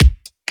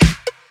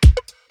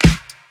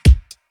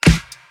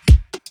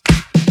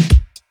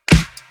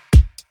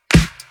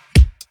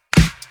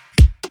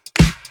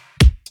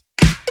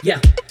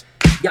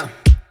Yeah.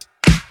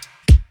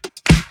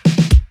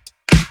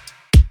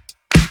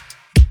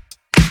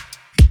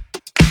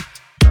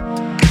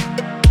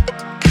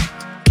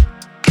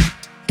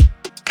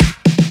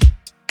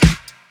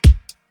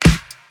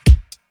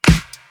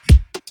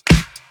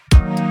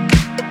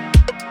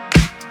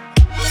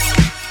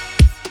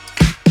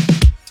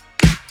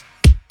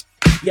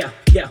 Yeah,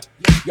 yeah,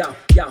 yeah,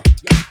 yeah,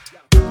 yeah.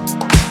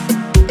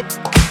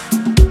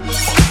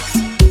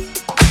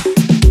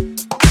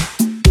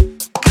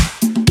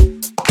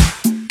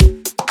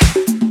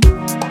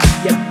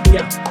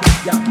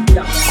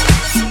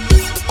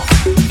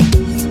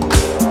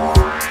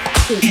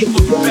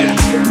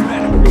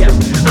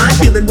 I'm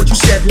feeling what you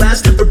said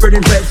last, tempered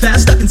and red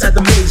fast, stuck inside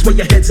the maze where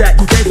your head's at.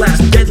 You dead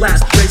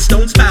last, red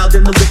stones piled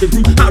in the living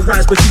room. I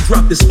rise, but you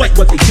drop despite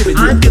what they giving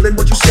you. I'm feeling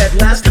what you said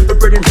last,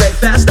 tempered and red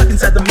fast, stuck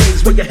inside the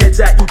maze where your head's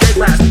at. You dead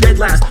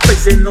last,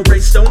 place in the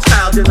red stones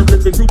piled in the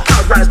living room.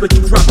 I rise, but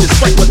you drop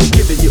despite what they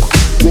giving you.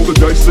 Roll the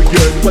dice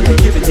again, what they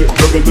giving you.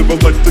 Never live a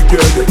life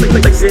again.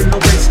 Place in the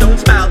red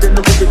stones piled in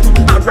the living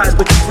room. I rise,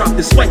 but you drop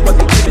despite what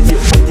they giving you.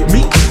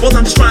 Me? Well,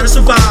 I'm just trying to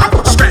survive.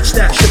 Scratch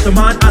that shit, the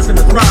mind, eyes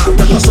gonna thrive.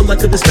 The hustle like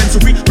a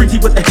dispensary, drink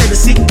tea with a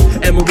Hennessy.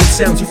 Emerald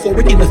sounds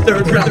euphoric in the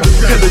third round.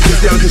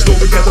 Energies down, just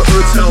going at the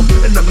earth's hell.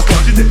 And I'm just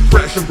watching it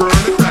crash and burn.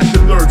 And crash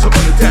and learn to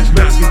unattach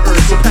masking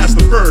earth. So pass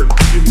the burn.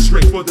 Give me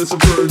straight for this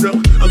inferno.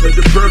 I let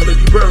it burn, let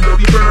it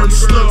burn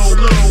slow.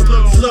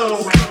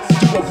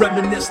 Do I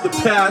reminisce the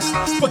past?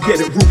 Forget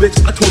it, Rubix,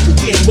 I told you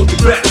we ain't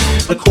looking back.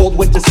 The cold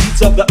winter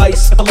seeds of the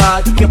ice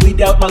alive. Can't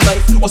bleed out my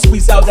life or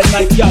squeeze out that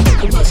knife, yo.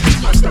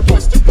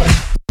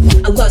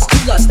 A lust to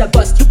lust, that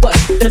bust to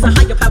bust. There's a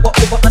higher power